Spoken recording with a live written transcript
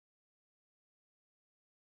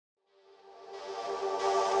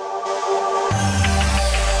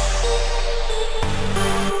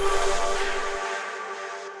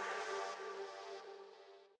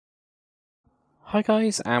Hi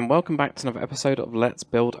guys, and welcome back to another episode of Let's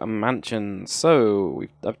Build a Mansion. So,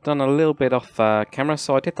 I've done a little bit off camera,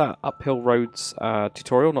 so I did that uphill roads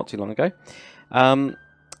tutorial not too long ago. And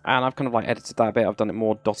I've kind of like edited that a bit. I've done it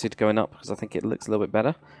more dotted going up because I think it looks a little bit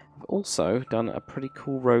better. I've also done a pretty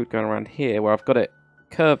cool road going around here where I've got it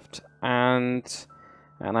curved and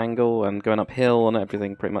an angle and going uphill and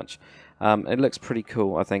everything pretty much. It looks pretty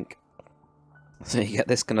cool, I think. So you get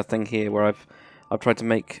this kind of thing here where I've tried to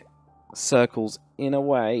make circles in a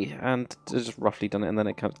way and just roughly done it, and then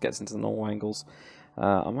it kind of gets into the normal angles.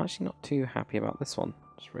 I'm actually not too happy about this one,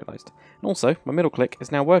 just realised. And also, my middle click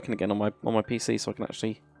is now working again on my PC, so I can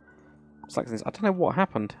actually select things. I don't know what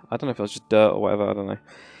happened. I don't know if it was just dirt or whatever, I don't know.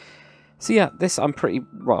 So yeah, this I'm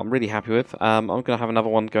really happy with. I'm going to have another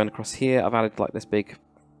one going across here. I've added like this big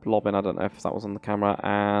blob in, I don't know if that was on the camera,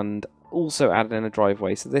 and also added in a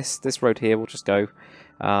driveway. So this road here will just go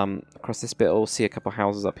across this bit. We'll see a couple of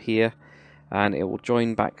houses up here, and it will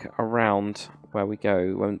join back around where we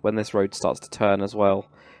go when this road starts to turn as well.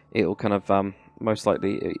 It will kind of most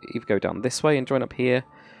likely either go down this way and join up here,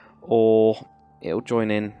 or it'll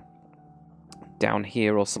join in down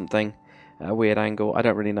here or something, a weird angle. I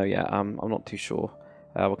don't really know yet. I'm not too sure.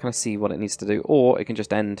 We'll kind of see what it needs to do, or it can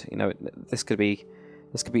just end. You know, this could be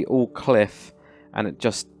all cliff, and it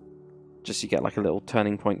just you get like a little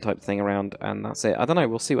turning point type thing around, and that's it. I don't know.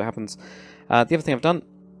 We'll see what happens. The other thing I've done,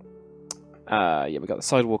 yeah, we got the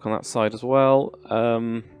sidewalk on that side as well.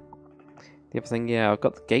 The other thing, yeah, I've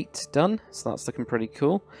got the gate done, so that's looking pretty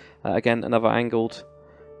cool. Again, another angled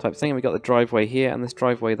type thing, and we got the driveway here, and this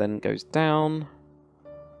driveway then goes down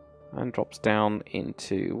and drops down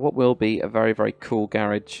into what will be a very, very cool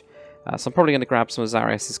garage. So I'm probably going to grab some of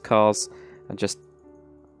Zarias's cars and just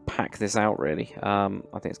pack this out, really. I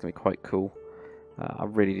think it's going to be quite cool. I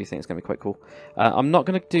really do think it's going to be quite cool. I'm not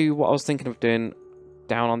going to do what I was thinking of doing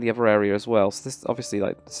down on the other area as well. So this, obviously,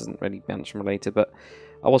 like, this isn't really mansion related, but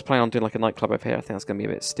I was planning on doing like a nightclub over here. I think that's going to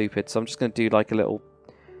be a bit stupid. So I'm just going to do like a little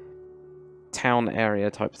town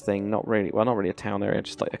area type thing. Not really a town area,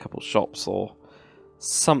 just like a couple shops or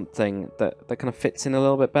something that kind of fits in a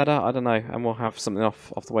little bit better. I don't know. And we'll have something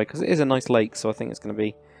off the way, because it is a nice lake, so I think it's going to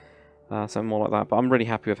be something more like that. But I'm really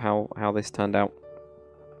happy with how this turned out,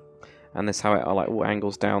 and this how it like all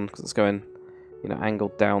angles down, because it's going, you know,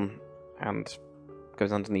 angled down and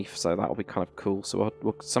goes underneath. So that'll be kind of cool. So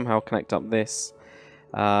we'll somehow connect up this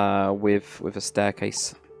with a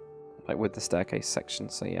staircase, like with the staircase section.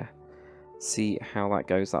 So yeah, see how that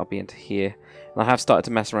goes. That'll be into here. And I have started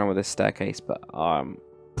to mess around with this staircase, but I'm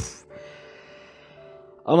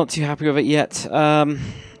not too happy with it yet.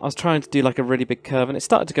 I was trying to do like a really big curve, and it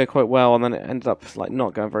started to go quite well, and then it ended up like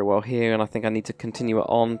not going very well here, and I think I need to continue it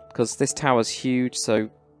on, because this tower's huge, so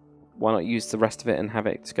why not use the rest of it and have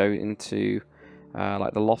it to go into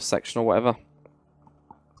like the loft section or whatever.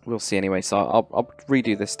 We'll see anyway, so I'll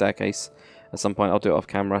redo this staircase at some point. I'll do it off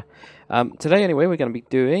camera. Today anyway, we're going to be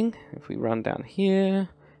doing, if we run down here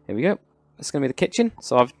we go. It's going to be the kitchen.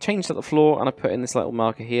 So I've changed up the floor, and I put in this little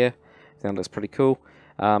marker here. I think that looks pretty cool.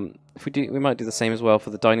 If we might do the same as well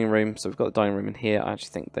for the dining room. So we've got the dining room in here. I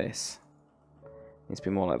actually think this needs to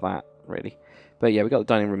be more like that, really. But yeah, we've got the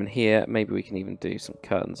dining room in here. Maybe we can even do some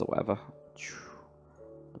curtains or whatever.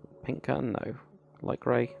 Pink curtain? No. Light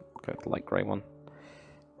grey? Go with the light grey one.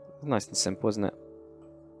 Nice and simple, isn't it?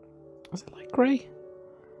 Was it light grey?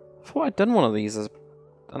 I thought I'd done one of these as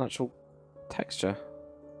an actual texture.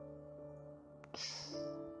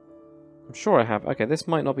 I'm sure I have. Okay, this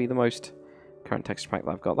might not be the most current texture pack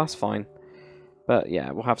that I've got. That's fine. But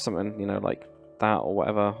yeah, we'll have something, you know, like that or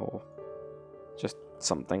whatever, or just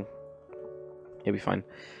something. It'll be fine.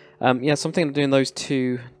 Yeah, so I'm thinking of doing those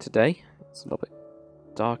two today. It's a little bit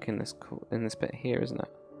dark in this bit here, isn't it?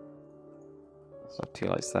 So 2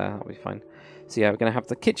 lights there, that'll be fine. So yeah, we're going to have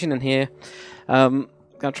the kitchen in here.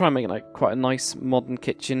 Going to try and make it like quite a nice modern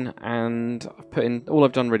kitchen, and all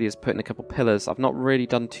I've done really is put in a couple pillars. I've not really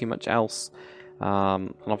done too much else.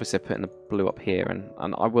 And obviously I put in the blue up here,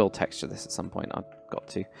 and I will texture this at some point. I've got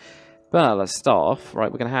to. But let's start off.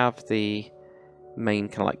 Right, we're going to have the main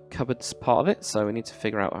kind of like cupboards part of it, so we need to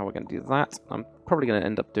figure out how we're going to do that. I'm probably going to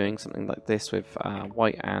end up doing something like this with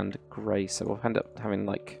white and grey, so we'll end up having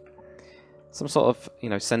like some sort of, you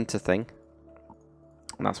know, center thing,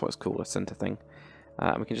 and that's what it's called, a center thing.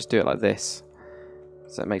 We can just do it like this,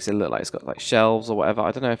 so it makes it look like it's got like shelves or whatever.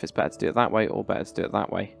 I don't know if it's better to do it that way or better to do it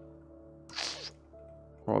that way,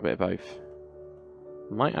 or a bit of both.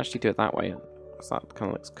 Might actually do it that way, because that kind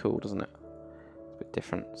of looks cool, doesn't it? It's a bit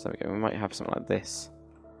different. So there we go. We might have something like this.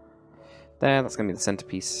 There, that's going to be the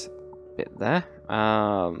centerpiece bit there.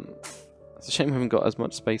 It's a shame we haven't got as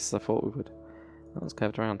much space as I thought we would. That was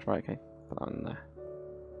curved around. Right, okay. Put that in there.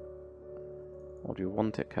 Or do you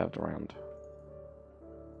want it curved around?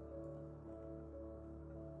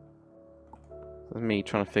 That's me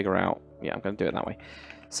trying to figure out. Yeah, I'm going to do it that way.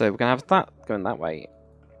 So we're going to have that going that way.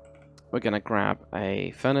 We're going to grab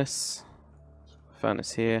a furnace.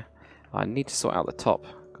 Furnace here. I need to sort out the top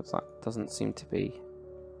because that doesn't seem to be.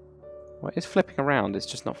 Well, it's flipping around. It's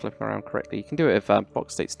just not flipping around correctly. You can do it if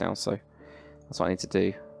box states down. So that's what I need to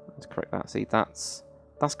do. I need to correct that. See, that's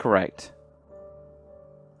correct.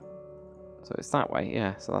 So it's that way.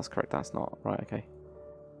 Yeah. So that's correct. That's not right. Okay.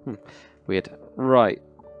 Weird. Right.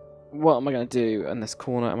 What am I going to do in this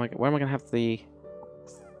corner? Where am I going to have the...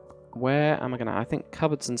 Where am I going to... I think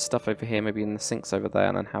cupboards and stuff over here, maybe in the sinks over there,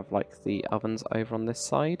 and then have, like, the ovens over on this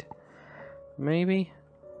side? Maybe?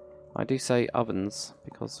 I do say ovens,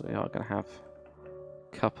 because we are going to have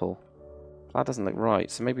a couple. That doesn't look right,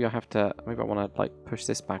 so maybe I have to... Maybe I want to, like, push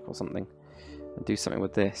this back or something, and do something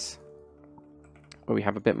with this. Where we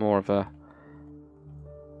have a bit more of a...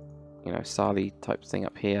 You know, Sally type thing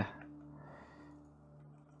up here.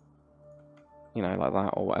 You know, like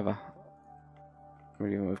that, or whatever.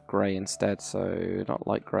 Maybe with grey instead, so not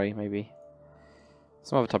light grey, maybe.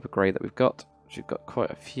 Some other type of grey that we've got. We've got quite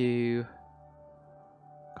a few.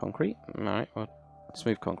 Concrete? Alright, well,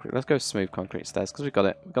 smooth concrete. Let's go smooth concrete stairs, because we've got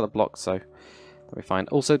it. We've got the block, so that'll be fine.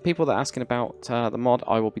 Also, people that are asking about the mod,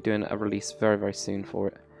 I will be doing a release very, very soon for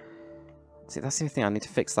it. See, that's the only thing, I need to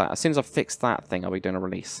fix that. As soon as I've fixed that thing, I'll be doing a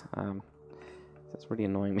release. That's really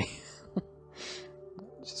annoying me.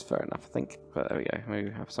 Which is fair enough, I think. But there we go. Maybe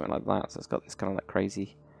we have something like that. So it's got this kind of like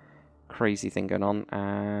crazy thing going on.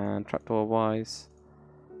 And trapdoor wise,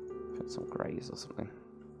 put some greys or something.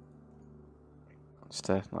 Just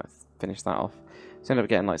to like finish that off. So end up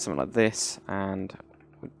getting like something like this, and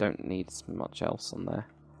we don't need much else on there.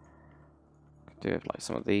 Could do with like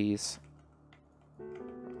some of these,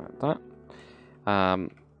 like that.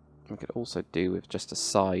 We could also do with just a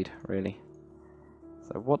side, really.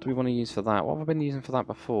 So what do we want to use for that? What have I been using for that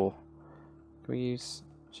before? Can we use...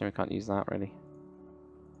 Shame we can't use that, really.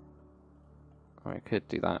 I could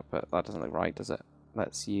do that, but that doesn't look right, does it?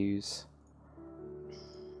 Let's use...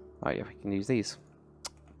 Oh yeah, we can use these.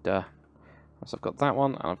 Duh. So I've got that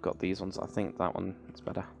one, and I've got these ones. I think that one is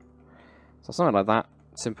better. So something like that.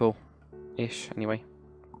 Simple-ish, anyway.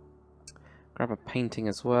 Grab a painting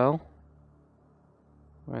as well.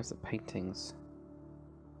 Where's the paintings?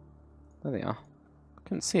 There they are.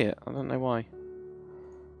 Couldn't see it. I don't know why.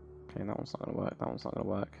 Okay, that one's not going to work. That one's not going to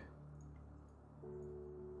work.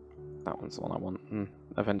 That one's the one I want.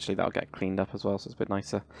 Eventually that'll get cleaned up as well, so it's a bit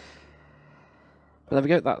nicer. But there we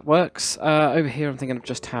go. That works. Over here I'm thinking of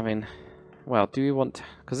just having... Well, do we want...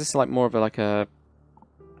 Because this is like more of a, like a...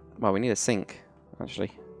 Well, we need a sink,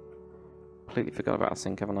 actually. Completely forgot about a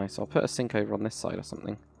sink, haven't I? So I'll put a sink over on this side or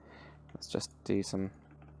something. Let's just do some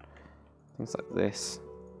things like this.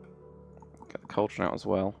 Get the cauldron out as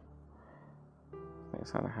well. I think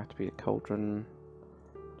it's going to have to be a cauldron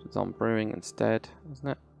which is on brewing instead, isn't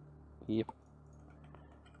it? Yep.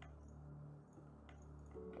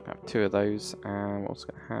 Have two of those, and we're also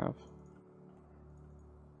going to have...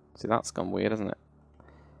 See, that's gone weird, isn't it?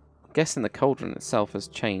 I'm guessing the cauldron itself has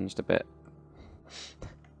changed a bit.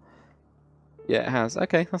 Yeah, it has.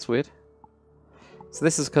 Okay, that's weird. So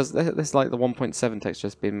this is because this is like the 1.7 texture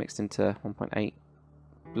has been mixed into 1.8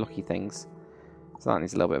 blocky things. So that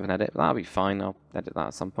needs a little bit of an edit, but that'll be fine. I'll edit that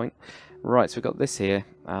at some point. Right, so we've got this here.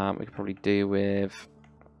 We could probably do with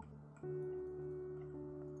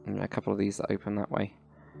a couple of these that open that way.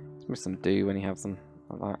 Most of them do when you have them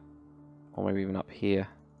like that. Or maybe even up here.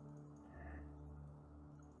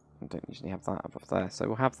 I don't usually have that above there, so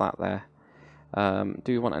we'll have that there.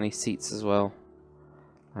 Do you want any seats as well?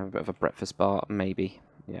 Have a bit of a breakfast bar, maybe.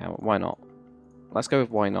 Yeah, why not? Let's go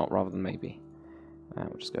with why not rather than maybe.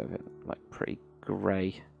 We'll just go with it like pretty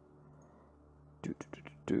grey.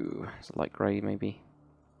 So light grey maybe.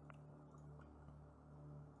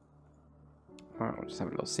 Alright, we'll just have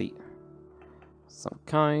a little seat. Some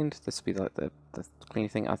kind. This will be like the cleaning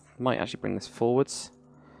thing. I might actually bring this forwards.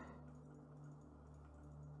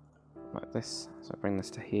 Like this. So bring this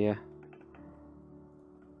to here.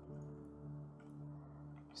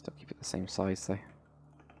 Still keep it the same size though.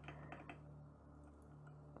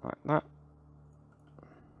 Like that.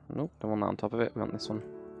 Nope, don't want that on top of it. We want this one.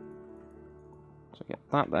 So get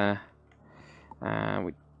that there. And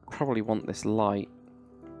we probably want this light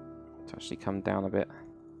to actually come down a bit.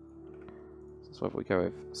 So whether we go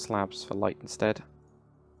with slabs for light instead.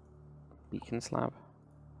 Beacon slab.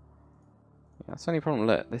 Yeah, that's the only problem.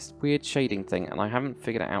 Look, this weird shading thing, and I haven't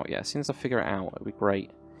figured it out yet. As soon as I figure it out, it'll be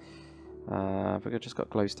great. We've just got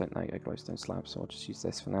glowstone. There you go, glowstone slabs, so I'll just use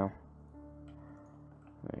this for now.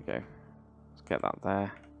 There we go. Let's get that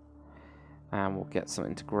there. And we'll get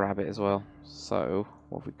something to grab it as well. So,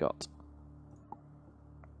 what have we got?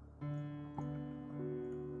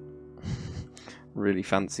 Really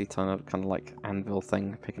fancy kind of like anvil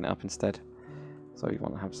thing, picking it up instead. So you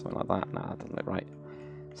want to have something like that. Nah, that doesn't look right.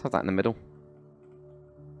 Let's have that in the middle.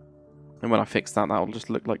 And when I fix that, that'll just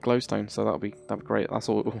look like glowstone. So that'll be great. That's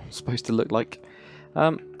all it's supposed to look like.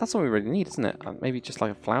 That's all we really need, isn't it? Maybe just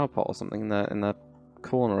like a flower pot or something in the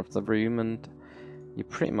corner of the room, and you're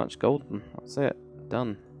pretty much golden. That's it.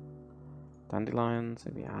 Done. Dandelions,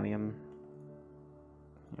 maybe allium.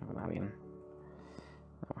 You have an allium.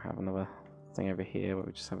 I'll have another thing over here where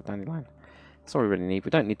we just have a dandelion. That's all we really need.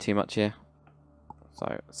 We don't need too much here.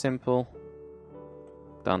 So, simple.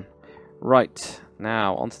 Done. Right,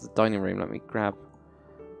 now onto the dining room. Let me grab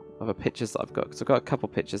other pictures that I've got. Because I've got a couple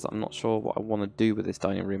of pictures that I'm not sure what I want to do with this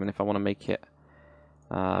dining room, and if I want to make it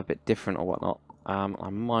a bit different or whatnot. I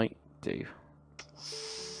might do.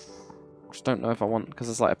 Just don't know if I want, because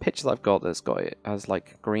there's like a picture that I've got that's got it as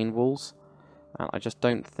like green walls, and I just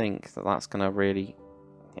don't think that that's gonna really.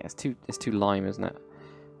 Yeah, it's too lime, isn't it?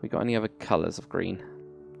 We got any other colours of green?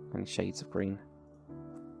 Any shades of green?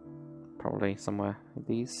 Probably somewhere.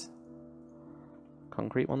 These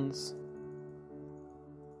concrete ones.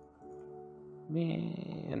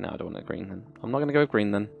 Yeah, no, I don't want a green then. I'm not gonna go with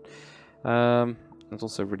green then. There's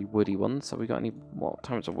also really woody ones. Have we got any? What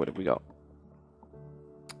types of wood have we got?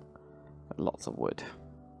 Lots of wood.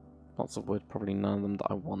 Lots of wood. Probably none of them that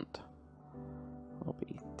I want. That'll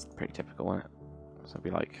be pretty typical, won't it? So I'll be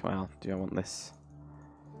like, well, do I want this?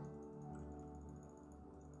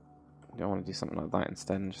 Do I want to do something like that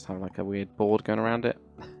instead and just have like a weird board going around it?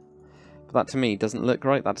 But that to me doesn't look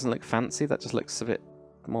right. That doesn't look fancy. That just looks a bit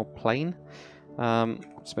more plain.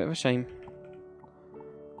 It's a bit of a shame.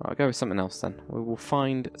 Right, I'll go with something else then. We will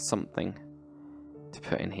find something to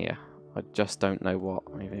put in here. I just don't know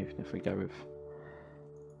what. Maybe even if we go with...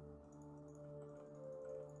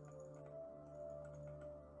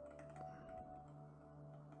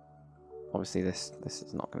 Obviously this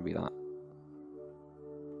is not going to be that.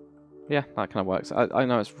 Yeah, that kind of works. I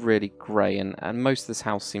know it's really grey, and most of this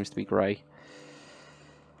house seems to be grey.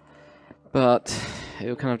 But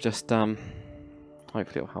it'll kind of just, hopefully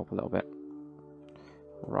it'll help a little bit.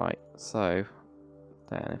 Right, so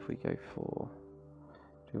then if we go for...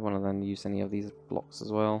 Do we want to then use any of these blocks as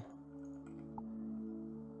well?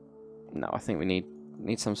 No, I think we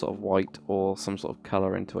need some sort of white or some sort of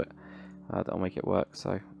colour into it. That'll make it work,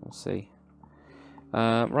 so we'll see.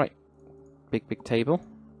 Right, big table.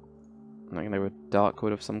 I'm going to go with dark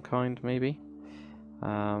wood of some kind, maybe.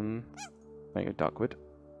 Maybe dark wood.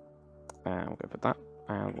 And we'll go for that.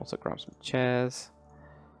 And we'll also grab some chairs.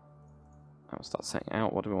 And we'll start setting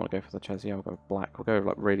out. What do we want to go for the chairs? Yeah, we'll go with black. We'll go with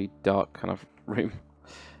like really dark kind of room.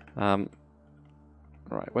 Right,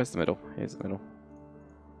 where's the middle? Here's the middle.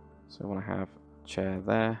 So we want to have a chair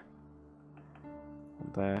there.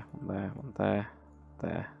 One there, one there, one there,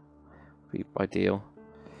 there. Be ideal.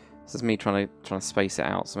 This is me trying to space it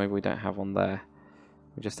out, so maybe we don't have one there.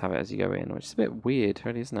 We just have it as you go in, which is a bit weird,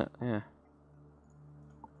 really, isn't it? Yeah.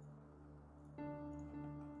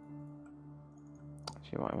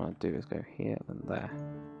 Actually, what I want to do is go here and there.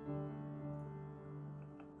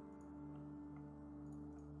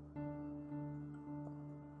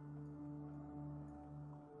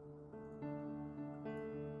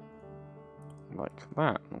 Like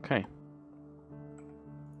that, okay.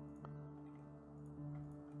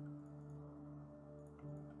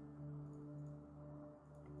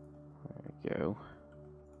 There we go.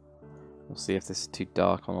 We'll see if this is too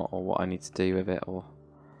dark or not, or what I need to do with it, or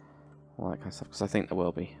all that kind of stuff, because I think there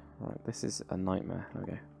will be. Right, this is a nightmare. There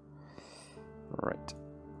we go. Right.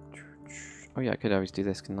 Oh yeah, I could always do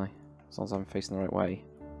this, couldn't I? As long as I'm facing the right way.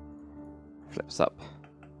 Flips up.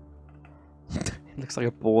 It looks like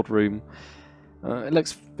a boardroom. It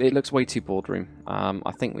looks way too boardroom.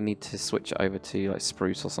 I think we need to switch it over to like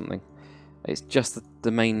spruce or something. It's just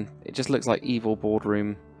the main. It just looks like evil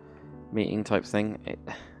boardroom meeting type thing.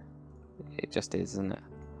 It just is, isn't it?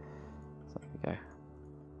 So there we go.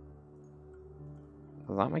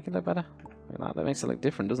 Does that make it look better? That makes it look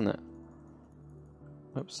different, doesn't it?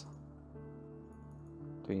 Oops.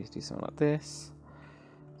 Do we need to do something like this?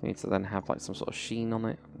 Do we need to then have like some sort of sheen on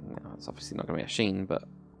it? No, it's obviously not going to be a sheen, but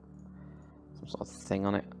some sort of thing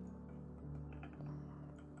on it.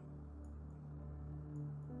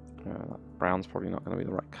 That brown's probably not going to be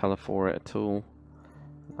the right colour for it at all.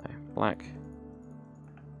 No, black.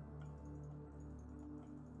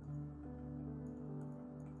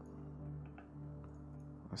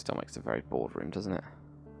 That still makes it very boardroom, doesn't it?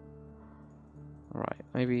 Alright,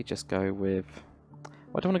 maybe just go with...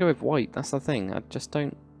 I don't want to go with white, that's the thing. I just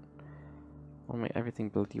don't want to make everything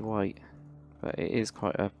bloody white. But it is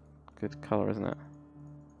quite a good colour, isn't it?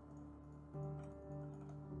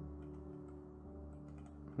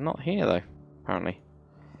 Not here though, apparently.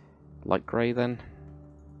 Light grey then.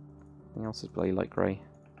 Everything else is bloody light grey.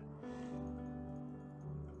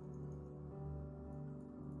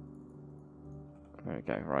 There we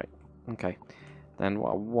go, right. Okay. Then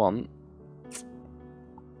what I want...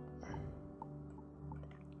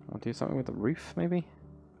 I'll do something with the roof, maybe?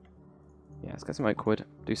 Yeah, let's get some oak wood.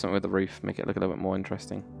 Do something with the roof, make it look a little bit more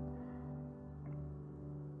interesting.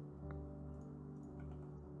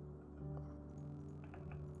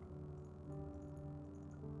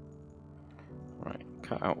 Right,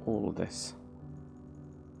 cut out all of this.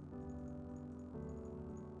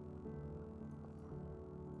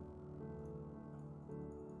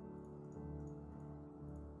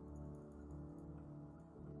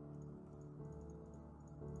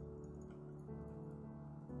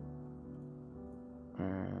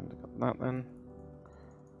 And got that then.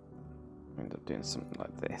 End up doing something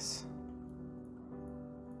like this.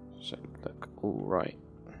 Should look all right.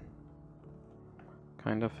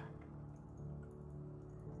 Kind of.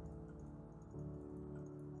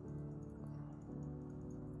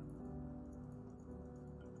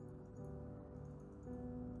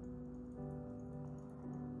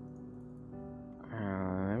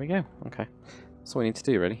 There we go. Okay. That's all we need to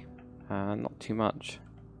do, really. Not too much.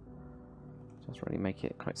 Just really make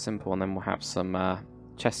it quite simple, and then we'll have some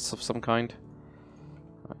chests of some kind.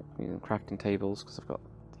 Right, using crafting tables because I've got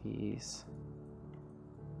these.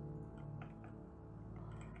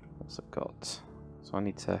 Also got. So I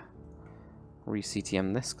need to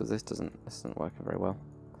re-CTM this because this isn't working very well.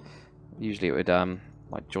 Usually it would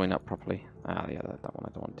like join up properly. Ah, yeah, that one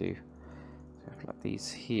I don't want to do. So I have like these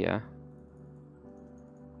here.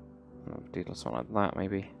 I'll do something like that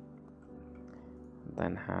maybe.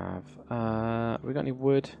 Then have we got any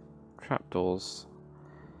wood trapdoors?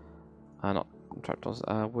 Not trapdoors.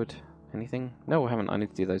 Wood. Anything? No, I haven't. I need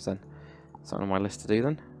to do those then. Something on my list to do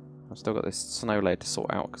then. I've still got this snow layer to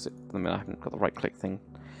sort out because at the minute I haven't got the right click thing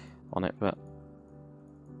on it, but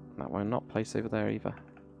that will not place over there either.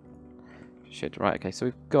 Should. Right. Okay. So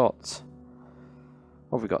we've got.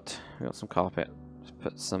 What have we got? We've got some carpet. Just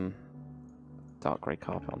put some dark grey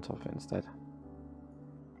carpet on top of it instead.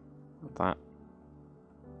 Like that.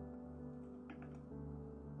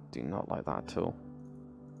 Do not like that at all.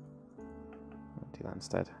 I'll do that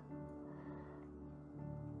instead.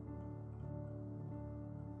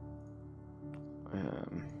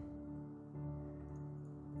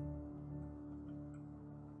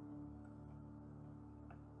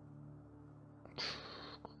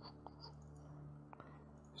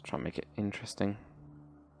 Just try and make it interesting.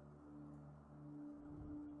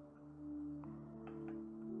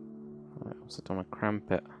 I also don't want to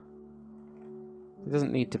cramp it. It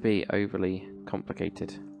doesn't need to be overly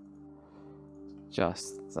complicated. It's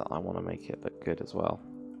just that I want to make it look good as well.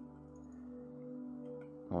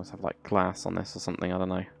 I always have like glass on this or something, I don't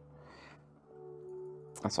know.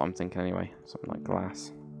 That's what I'm thinking anyway, something like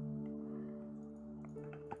glass.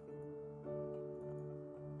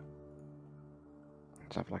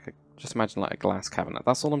 Just imagine like a glass cabinet.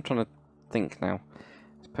 That's all I'm trying to think now.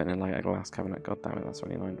 Just putting in like a glass cabinet. God damn it, that's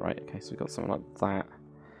really annoying. Right, okay, so we've got something like that.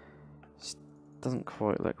 Doesn't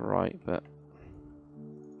quite look right, but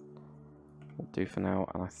we'll do for now.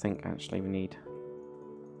 And I think actually we need.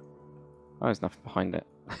 Oh, there's nothing behind it,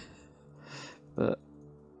 but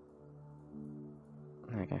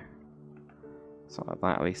there you go. Something like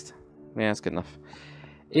that at least. Yeah, it's good enough.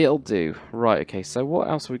 It'll do. Right. Okay. So what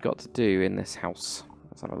else have we got to do in this house?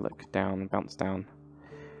 Let's have a look down and bounce down.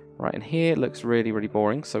 Right, and here it looks really, really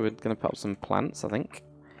boring. So we're going to put up some plants. I think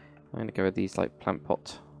I'm going to go with these like plant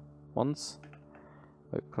pot ones.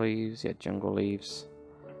 Oak leaves, yeah, jungle leaves.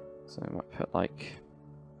 So I might put like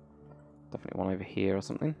definitely one over here or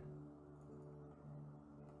something.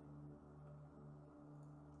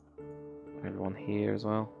 Maybe one here as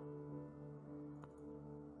well.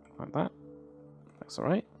 Like that. That's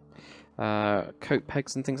alright. Coat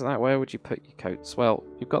pegs and things like that. Where would you put your coats? Well,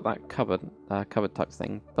 you've got that cupboard type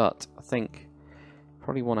thing, but I think you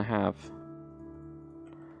probably want to have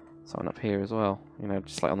something up here as well, you know,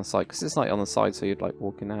 just like on the side, because it's like on the side, so you'd like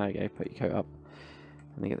walk in there, you go, put your coat up,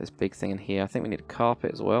 and you get this big thing in here. I think we need a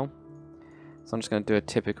carpet as well, so I'm just going to do a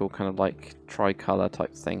typical kind of like tricolour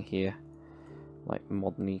type thing here, like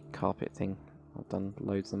modern-y carpet thing. I've done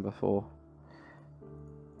loads of them before.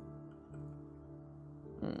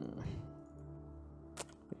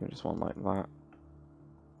 You just want like that.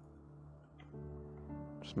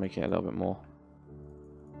 Just make it a little bit more.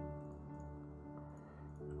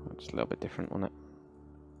 Just a little bit different, wasn't it?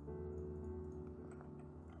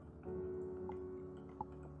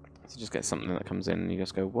 So just get something that comes in and you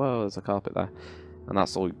just go, whoa, there's a carpet there. And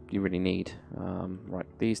that's all you really need. Right,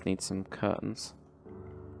 these need some curtains.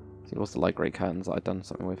 See, what's the light grey curtains that I've done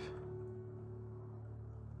something with?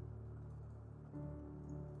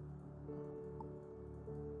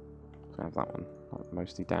 So I have that one, like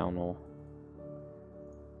mostly down or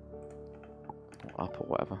up or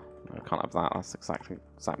whatever. No, I can't have that, that's exact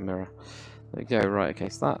mirror. There we go, right, okay,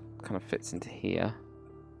 so that kind of fits into here.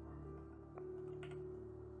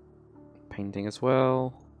 Painting as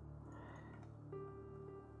well.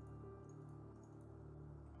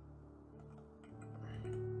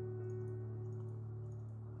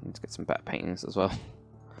 Need to get some better paintings as well.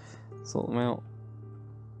 Sort them out.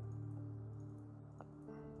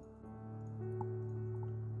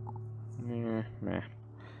 Yeah, meh.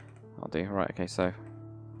 I'll do. Right, okay, so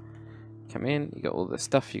come in, you got all this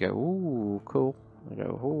stuff, you go, ooh, cool. You go,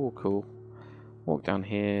 ooh, cool. Walk down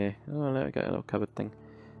here. Oh, look, I got a little cupboard thing.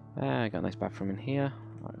 I got a nice bathroom in here.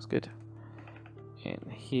 That looks good. In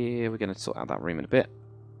here, we're going to sort out that room in a bit.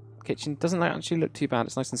 Kitchen doesn't actually look too bad,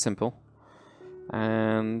 it's nice and simple.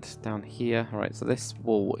 And down here, alright, so this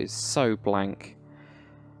wall is so blank.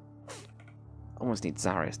 Almost need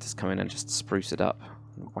Zarius to come in and just spruce it up.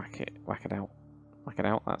 And whack it out. Whack it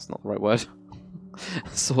out, that's not the right word.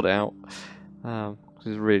 Sort it out.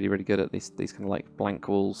 She's really, really good at these kind of like blank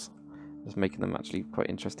walls. Just making them actually quite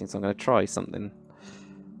interesting. So I'm going to try something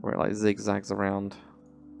where it like zigzags around.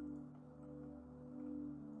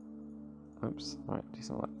 Oops, right, do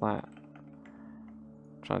something like that.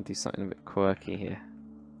 Try and do something a bit quirky here.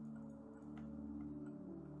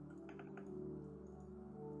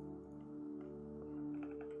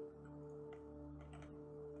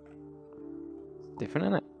 It's different,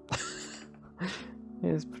 isn't it? It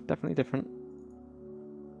is definitely different.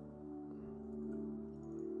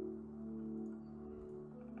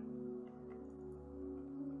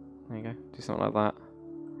 There you go, do something like that.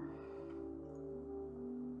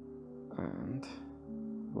 And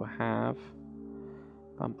we'll have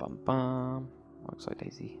bum bum bum. Looks like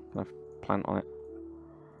Daisy. Can I plant on it?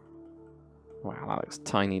 Wow, that looks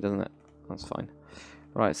tiny, doesn't it? That's fine.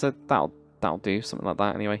 Right, so that'll do, something like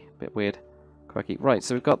that anyway. A bit weird, quirky. Right,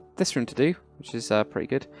 so we've got this room to do, which is pretty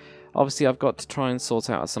good. Obviously, I've got to try and sort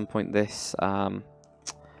out at some point this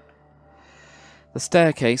the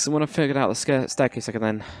staircase, and when I've figured out the staircase, I can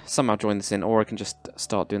then somehow join this in, or I can just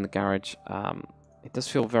start doing the garage. It does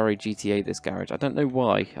feel very GTA, this garage. I don't know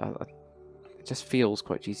why. It just feels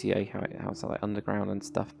quite GTA, how it's like underground and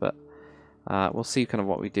stuff, but we'll see kind of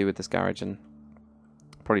what we do with this garage, and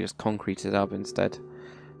probably just concrete it up instead,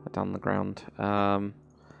 down the ground.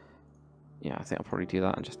 Yeah, I think I'll probably do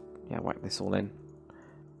that and just, yeah, whack this all in.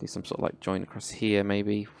 Do some sort of like join across here,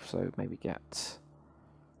 maybe, so maybe get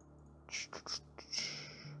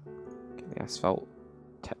the asphalt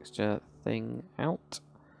texture thing out.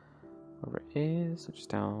 Wherever it is, so just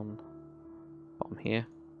down bottom here.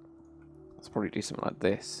 Let's probably do something like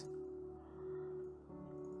this.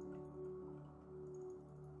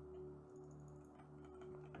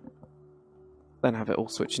 Then have it all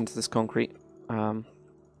switch into this concrete.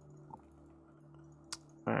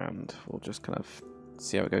 And we'll just kind of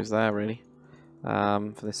see how it goes there, really,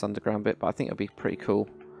 for this underground bit. But I think it'll be pretty cool.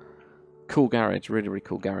 Cool garage, really, really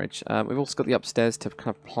cool garage. We've also got the upstairs to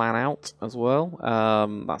kind of plan out as well.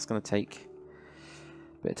 That's going to take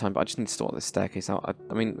a bit of time, but I just need to sort this staircase out.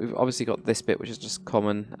 I mean, we've obviously got this bit, which is just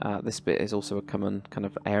common. This bit is also a common kind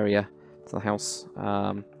of area to the house.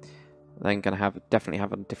 Then going to definitely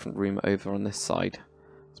have a different room over on this side.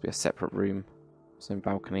 This will be a separate room, same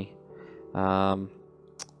balcony.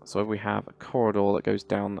 So we have a corridor that goes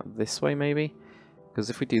down this way, maybe, because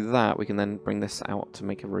if we do that, we can then bring this out to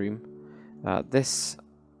make a room. This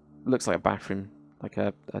looks like a bathroom, like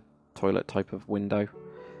a toilet type of window.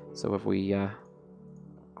 So if we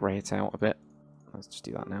grey it out a bit, let's just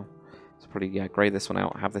do that now. So probably, yeah, grey this one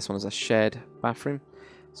out, have this one as a shared bathroom.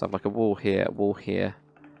 So I have like a wall here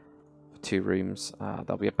for 2 rooms.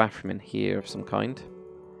 There'll be a bathroom in here of some kind,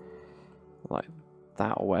 like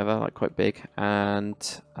that or whatever, like quite big. And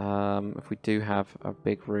if we do have a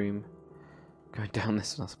big room going down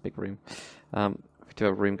this one, that's a big room. If we do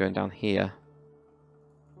have a room going down here,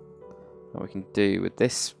 what we can do with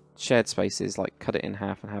this shared space is like cut it in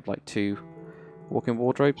half and have like 2 walk-in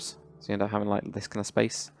wardrobes. So you end up having like this kind of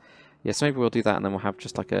space. Yeah, so maybe we'll do that, and then we'll have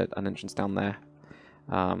just like an entrance down there.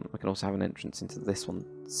 We can also have an entrance into this one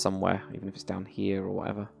somewhere, even if it's down here or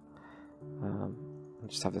whatever. And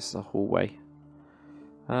just have this as a hallway.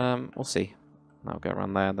 We'll see. I'll go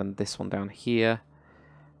around there, and then this one down here.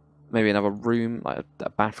 maybe another room, like a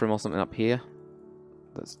bathroom or something up here.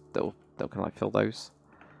 They'll kind of like fill those.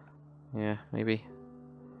 Yeah, maybe.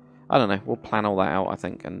 I don't know. We'll plan all that out, I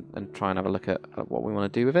think, and try and have a look at what we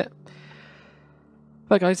want to do with it.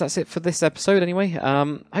 But guys, that's it for this episode anyway.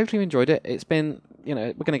 Hopefully you enjoyed it. It's been, you know,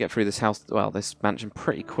 we're going to get through this house, well, this mansion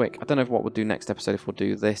pretty quick. I don't know what we'll do next episode, if we'll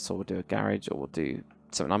do this, or we'll do a garage, or we'll do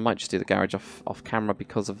something. I might just do the garage off camera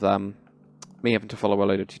because of me having to follow a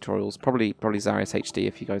load of tutorials. Probably Zarius HD,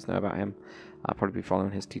 if you guys know about him. I'll probably be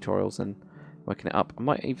following his tutorials and working it up. I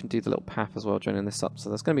might even do the little path as well, joining this up. So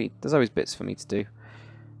there's always bits for me to do.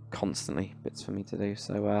 Constantly bits for me to do.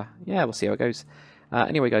 So yeah, we'll see how it goes.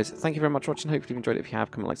 Anyway guys, thank you very much for watching. Hopefully you enjoyed it. If you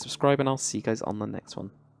have, comment, like, subscribe, and I'll see you guys on the next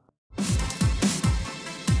one.